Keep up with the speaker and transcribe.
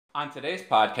On today's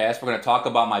podcast, we're going to talk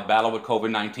about my battle with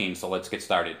COVID-19, so let's get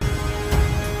started.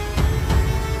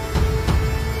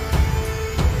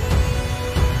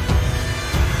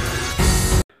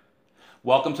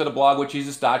 Welcome to the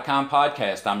blogwithjesus.com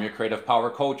podcast. I'm your creative power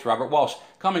coach, Robert Walsh,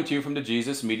 coming to you from the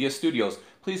Jesus Media Studios.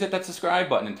 Please hit that subscribe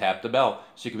button and tap the bell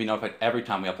so you can be notified every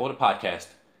time we upload a podcast.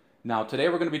 Now, today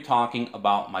we're going to be talking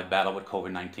about my battle with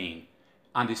COVID-19.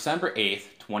 On December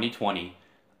 8th, 2020,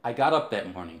 I got up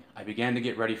that morning. I began to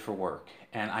get ready for work,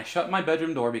 and I shut my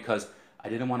bedroom door because I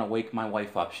didn't want to wake my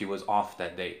wife up. She was off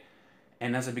that day.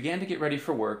 And as I began to get ready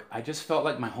for work, I just felt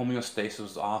like my homeostasis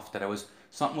was off, that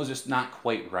something was just not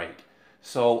quite right.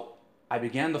 So I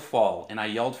began to fall, and I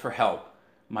yelled for help.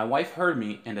 My wife heard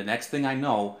me, and the next thing I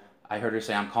know, I heard her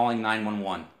say, "I'm calling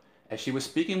 911." As she was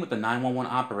speaking with the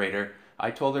 911 operator, I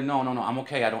told her, no, I'm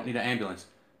okay, I don't need an ambulance.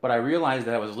 But I realized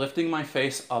that I was lifting my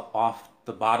face up off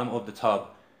the bottom of the tub.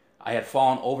 I had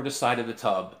fallen over the side of the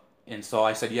tub, and so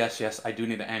I said, yes, I do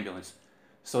need an ambulance.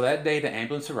 So that day, the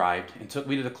ambulance arrived and took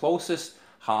me to the closest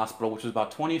hospital, which was about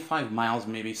 25 miles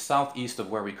maybe southeast of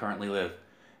where we currently live.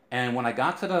 And when I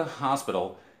got to the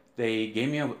hospital, they gave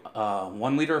me a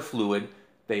 1 liter of fluid,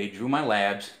 they drew my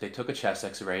labs, they took a chest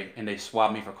x-ray, and they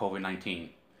swabbed me for COVID-19.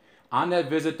 On that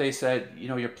visit, they said,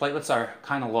 your platelets are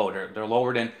kind of low. They're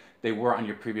lower than they were on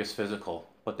your previous physical.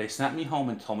 But they sent me home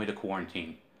and told me to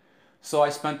quarantine. So I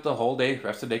spent the whole day,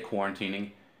 rest of the day,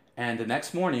 quarantining. And the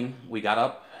next morning, we got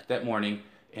up that morning,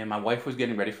 and my wife was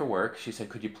getting ready for work. She said,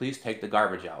 "Could you please take the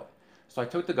garbage out?" So I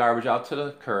took the garbage out to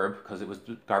the curb because it was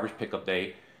garbage pickup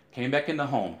day. Came back into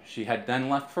home. She had then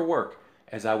left for work.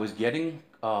 As I was getting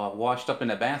washed up in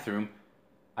the bathroom,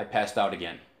 I passed out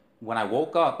again. When I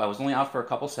woke up, I was only out for a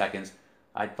couple seconds.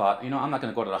 I thought, I'm not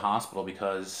going to go to the hospital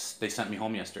because they sent me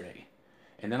home yesterday.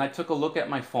 And then I took a look at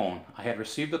my phone. I had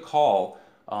received a call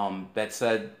that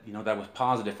said, that I was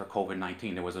positive for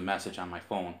COVID-19. There was a message on my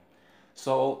phone.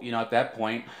 So, at that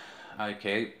point,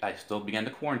 okay, I still began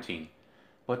to quarantine.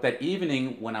 But that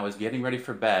evening when I was getting ready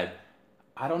for bed,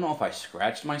 I don't know if I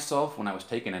scratched myself when I was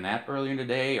taking a nap earlier in the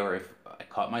day, or if I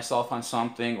caught myself on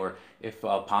something, or if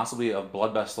possibly a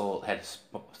blood vessel had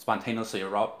spontaneously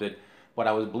erupted, but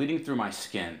I was bleeding through my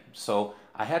skin. So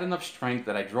I had enough strength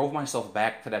that I drove myself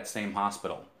back to that same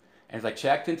hospital. As I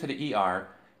checked into the ER,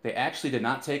 they actually did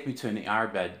not take me to an ER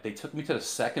bed. They took me to the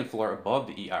second floor above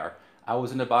the ER. I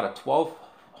was in about a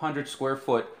 1,200 square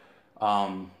foot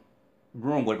room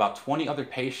with about 20 other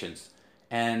patients,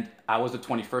 and I was the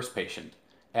 21st patient.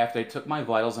 After they took my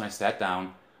vitals and I sat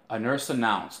down, a nurse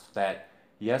announced that,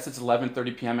 yes, it's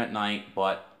 11:30 p.m. at night,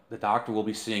 but the doctor will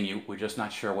be seeing you. We're just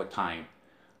not sure what time.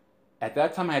 At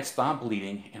that time, I had stopped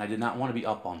bleeding, and I did not want to be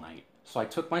up all night. So I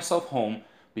took myself home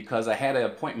because I had an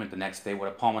appointment the next day with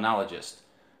a pulmonologist,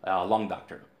 a lung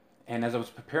doctor. And as I was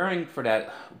preparing for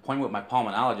that appointment with my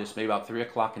pulmonologist, maybe about 3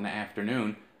 o'clock in the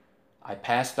afternoon, I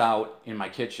passed out in my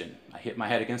kitchen. I hit my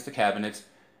head against the cabinets,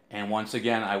 and once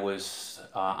again, I was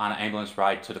on an ambulance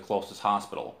ride to the closest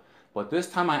hospital. But this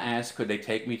time I asked, could they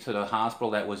take me to the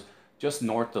hospital that was just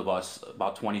north of us,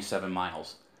 about 27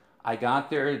 miles. I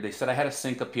got there, they said I had a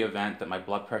syncope event, that my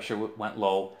blood pressure went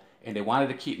low, and they wanted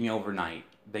to keep me overnight.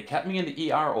 They kept me in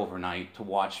the ER overnight to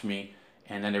watch me,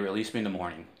 and then they released me in the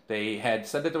morning. They had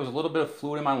said that there was a little bit of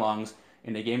fluid in my lungs,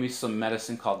 and they gave me some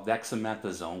medicine called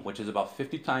dexamethasone, which is about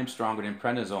 50 times stronger than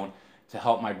prednisone, to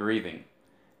help my breathing.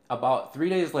 About 3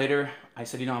 days later, I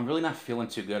said, I'm really not feeling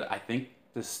too good. I think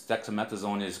this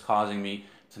dexamethasone is causing me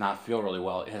to not feel really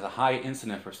well. It has a high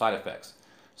incidence for side effects.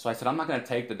 So I said, I'm not going to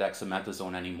take the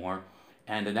dexamethasone anymore.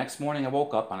 And the next morning I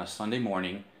woke up on a Sunday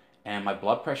morning, and my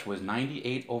blood pressure was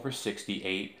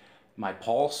 98/68. My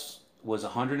pulse was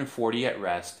 140 at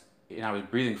rest, and I was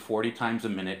breathing 40 times a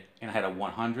minute, and I had a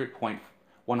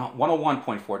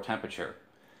 101.4 temperature.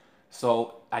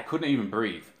 So I couldn't even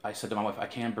breathe. I said to my wife, I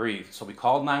can't breathe. So we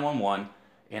called 911,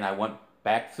 and I went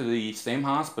back to the same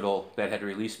hospital that had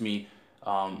released me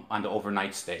on the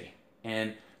overnight stay.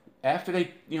 And after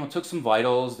they took some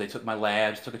vitals, they took my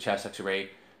labs, took a chest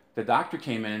x-ray, the doctor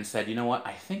came in and said, you know what,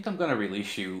 I think I'm going to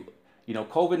release you.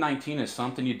 COVID-19 is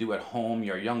something you do at home.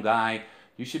 You're a young guy.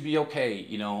 You should be okay.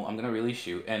 I'm going to release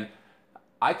you. And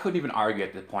I couldn't even argue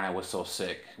at the point. I was so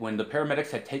sick. When the paramedics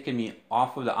had taken me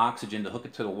off of the oxygen to hook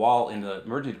it to the wall in the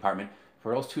emergency department,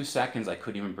 for those 2 seconds, I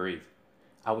couldn't even breathe.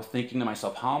 I was thinking to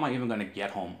myself, how am I even going to get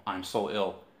home? I'm so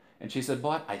ill. And she said,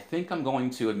 but I think I'm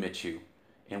going to admit you.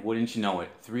 And wouldn't you know it,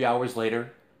 3 hours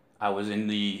later, I was in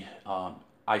the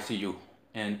ICU.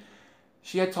 And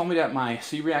she had told me that my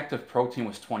C-reactive protein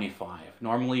was 25.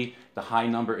 Normally, the high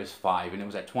number is 5, and it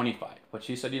was at 25. But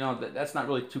she said, that's not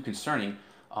really too concerning.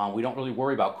 We don't really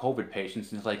worry about COVID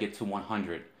patients until I get to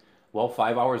 100. Well,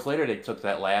 5 hours later, they took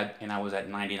that lab and I was at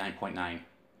 99.9.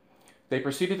 They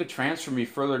proceeded to transfer me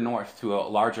further north to a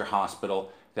larger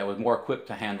hospital that was more equipped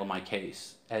to handle my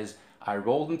case. As I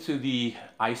rolled into the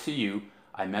ICU,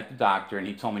 I met the doctor and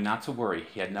he told me not to worry.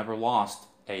 He had never lost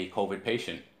a COVID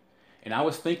patient. And I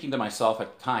was thinking to myself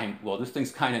at the time, well, this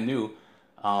thing's kind of new.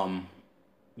 Um,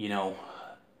 you know,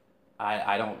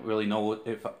 I don't really know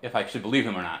if I should believe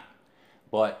him or not.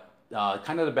 But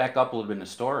kind of to back up a little bit in the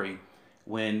story,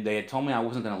 when they had told me I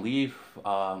wasn't going to leave,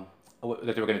 that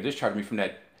they were going to discharge me from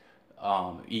that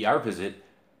ER visit,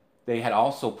 they had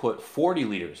also put 40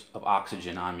 liters of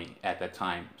oxygen on me at that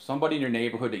time. Somebody in your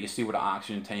neighborhood that you see with an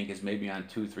oxygen tank is maybe on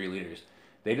 2-3 liters.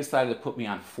 They decided to put me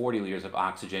on 40 liters of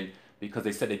oxygen because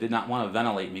they said they did not want to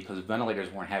ventilate me because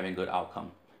ventilators weren't having good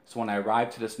outcome. So when I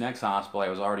arrived to this next hospital, I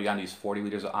was already on these 40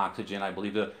 liters of oxygen. I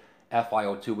believe the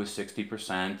FiO2 was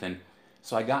 60%. And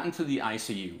so I got into the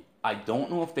ICU. I don't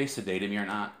know if they sedated me or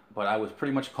not, but I was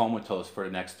pretty much comatose for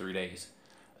the next 3 days.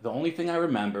 The only thing I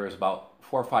remember is about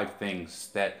 4 or 5 things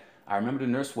that I remember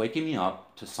the nurse waking me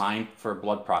up to sign for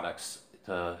blood products,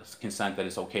 to consent that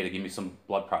it's okay to give me some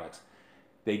blood products.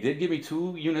 They did give me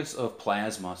 2 units of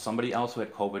plasma. Somebody else who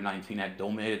had COVID-19 had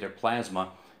donated their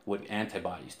plasma with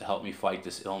antibodies to help me fight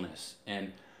this illness.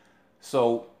 And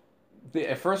so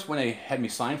at first when they had me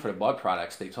sign for the blood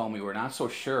products, they told me we're not so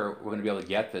sure we're going to be able to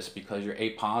get this because you're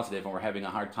A positive and we're having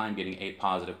a hard time getting A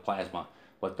positive plasma.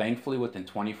 But thankfully within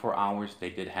 24 hours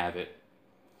they did have it.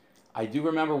 I do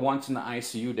remember once in the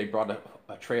ICU, they brought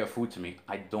a tray of food to me.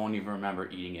 I don't even remember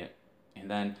eating it. And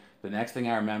then the next thing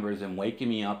I remember is them waking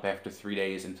me up after 3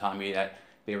 days and telling me that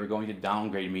they were going to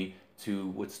downgrade me to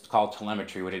what's called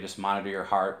telemetry, where they just monitor your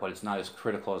heart, but it's not as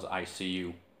critical as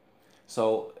ICU.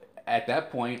 So at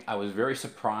that point, I was very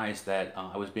surprised that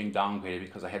I was being downgraded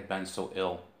because I had been so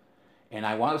ill. And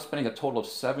I wound up spending a total of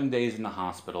 7 days in the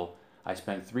hospital. I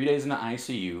spent 3 days in the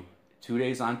ICU, 2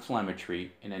 days on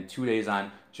telemetry, and then 2 days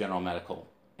on general medical.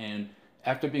 And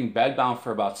after being bedbound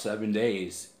for about 7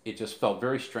 days, it just felt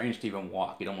very strange to even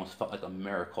walk. It almost felt like a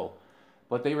miracle.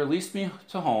 But they released me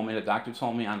to home, and the doctor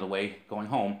told me on the way going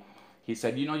home, he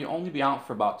said, you know, you'll only be out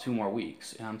for about 2 more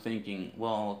weeks. And I'm thinking,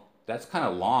 well, that's kind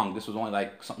of long. This was only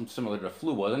like something similar to the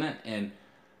flu, wasn't it? And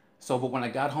so, but when I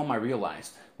got home, I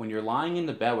realized when you're lying in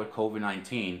the bed with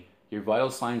COVID-19, your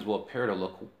vital signs will appear to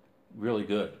look really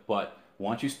good. But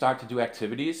once you start to do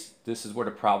activities, this is where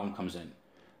the problem comes in.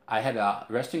 I had a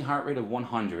resting heart rate of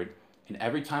 100, and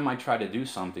every time I tried to do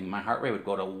something, my heart rate would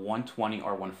go to 120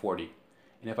 or 140.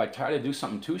 And if I tried to do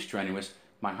something too strenuous,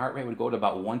 my heart rate would go to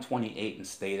about 128 and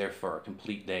stay there for a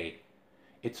complete day.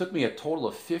 It took me a total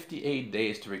of 58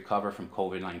 days to recover from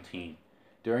COVID-19.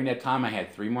 During that time, I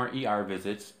had 3 more ER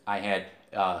visits. I had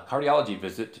a cardiology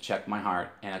visit to check my heart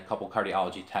and a couple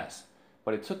cardiology tests.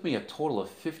 But it took me a total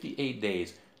of 58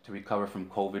 days to recover from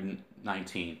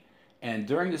COVID-19. And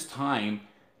during this time,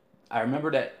 I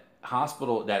remember that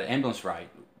hospital, that ambulance ride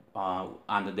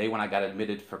on the day when I got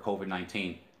admitted for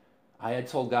COVID-19. I had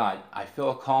told God, I feel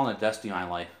a call and a destiny in my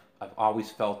life. I've always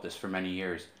felt this for many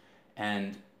years.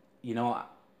 And, you know,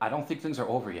 I don't think things are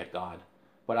over yet, God.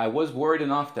 But I was worried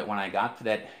enough that when I got to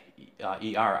that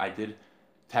ER, I did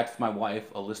text my wife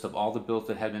a list of all the bills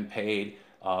that had been paid,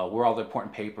 where all the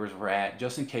important papers were at,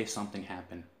 just in case something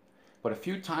happened. But a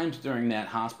few times during that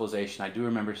hospitalization, I do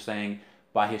remember saying,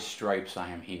 by his stripes I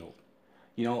am healed.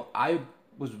 You know, I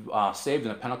was saved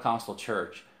in a Pentecostal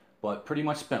church, but pretty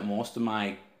much spent most of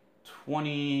my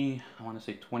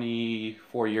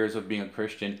 24 years of being a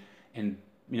Christian in,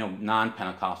 you know,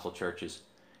 non-Pentecostal churches.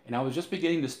 And I was just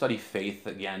beginning to study faith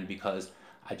again because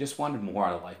I just wanted more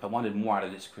out of life. I wanted more out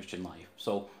of this Christian life.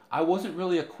 So I wasn't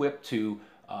really equipped to,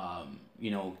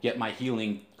 you know, get my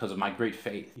healing because of my great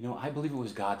faith. You know, I believe it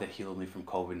was God that healed me from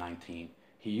COVID-19.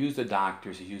 He used the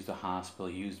doctors, he used the hospital,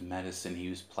 he used medicine, he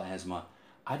used plasma.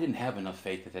 I didn't have enough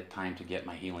faith at that time to get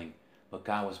my healing, but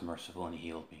God was merciful and he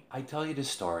healed me. I tell you this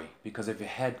story because if you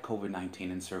had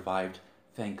COVID-19 and survived,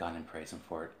 thank God and praise him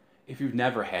for it. If you've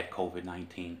never had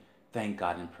COVID-19, thank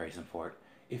God and praise him for it.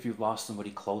 If you've lost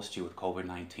somebody close to you with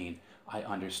COVID-19, I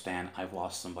understand. I've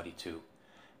lost somebody too.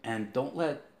 And don't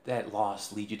let that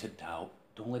loss lead you to doubt.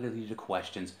 Don't let it lead you to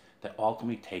questions that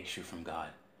ultimately takes you from God.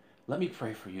 Let me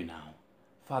pray for you now.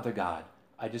 Father God,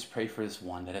 I just pray for this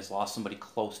one that has lost somebody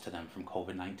close to them from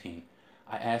COVID-19.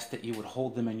 I ask that you would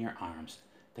hold them in your arms,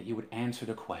 that you would answer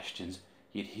the questions,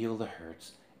 you'd heal the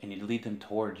hurts, and you'd lead them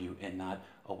toward you and not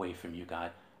away from you,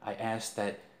 God. I ask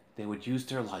that they would use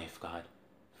their life, God,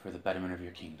 for the betterment of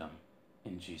your kingdom.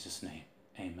 In Jesus' name,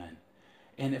 amen.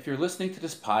 And if you're listening to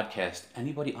this podcast,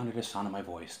 anybody under the sound of my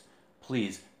voice,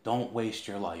 please don't waste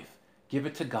your life. Give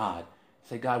it to God.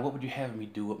 Say, God, what would you have me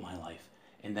do with my life?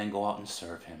 and then go out and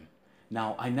serve him.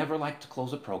 Now, I never like to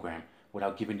close a program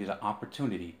without giving you the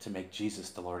opportunity to make Jesus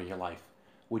the Lord of your life.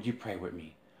 Would you pray with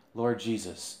me? Lord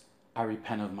Jesus, I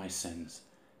repent of my sins.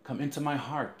 Come into my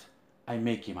heart. I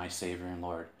make you my Savior and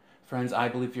Lord. Friends, I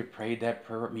believe if you prayed that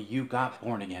prayer with me, you got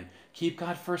born again. Keep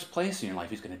God first place in your life.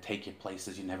 He's going to take you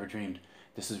places you never dreamed.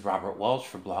 This is Robert Welch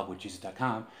for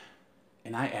blogwithjesus.com,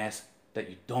 and I ask that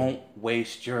you don't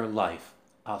waste your life.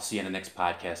 I'll see you in the next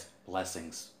podcast.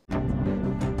 Blessings.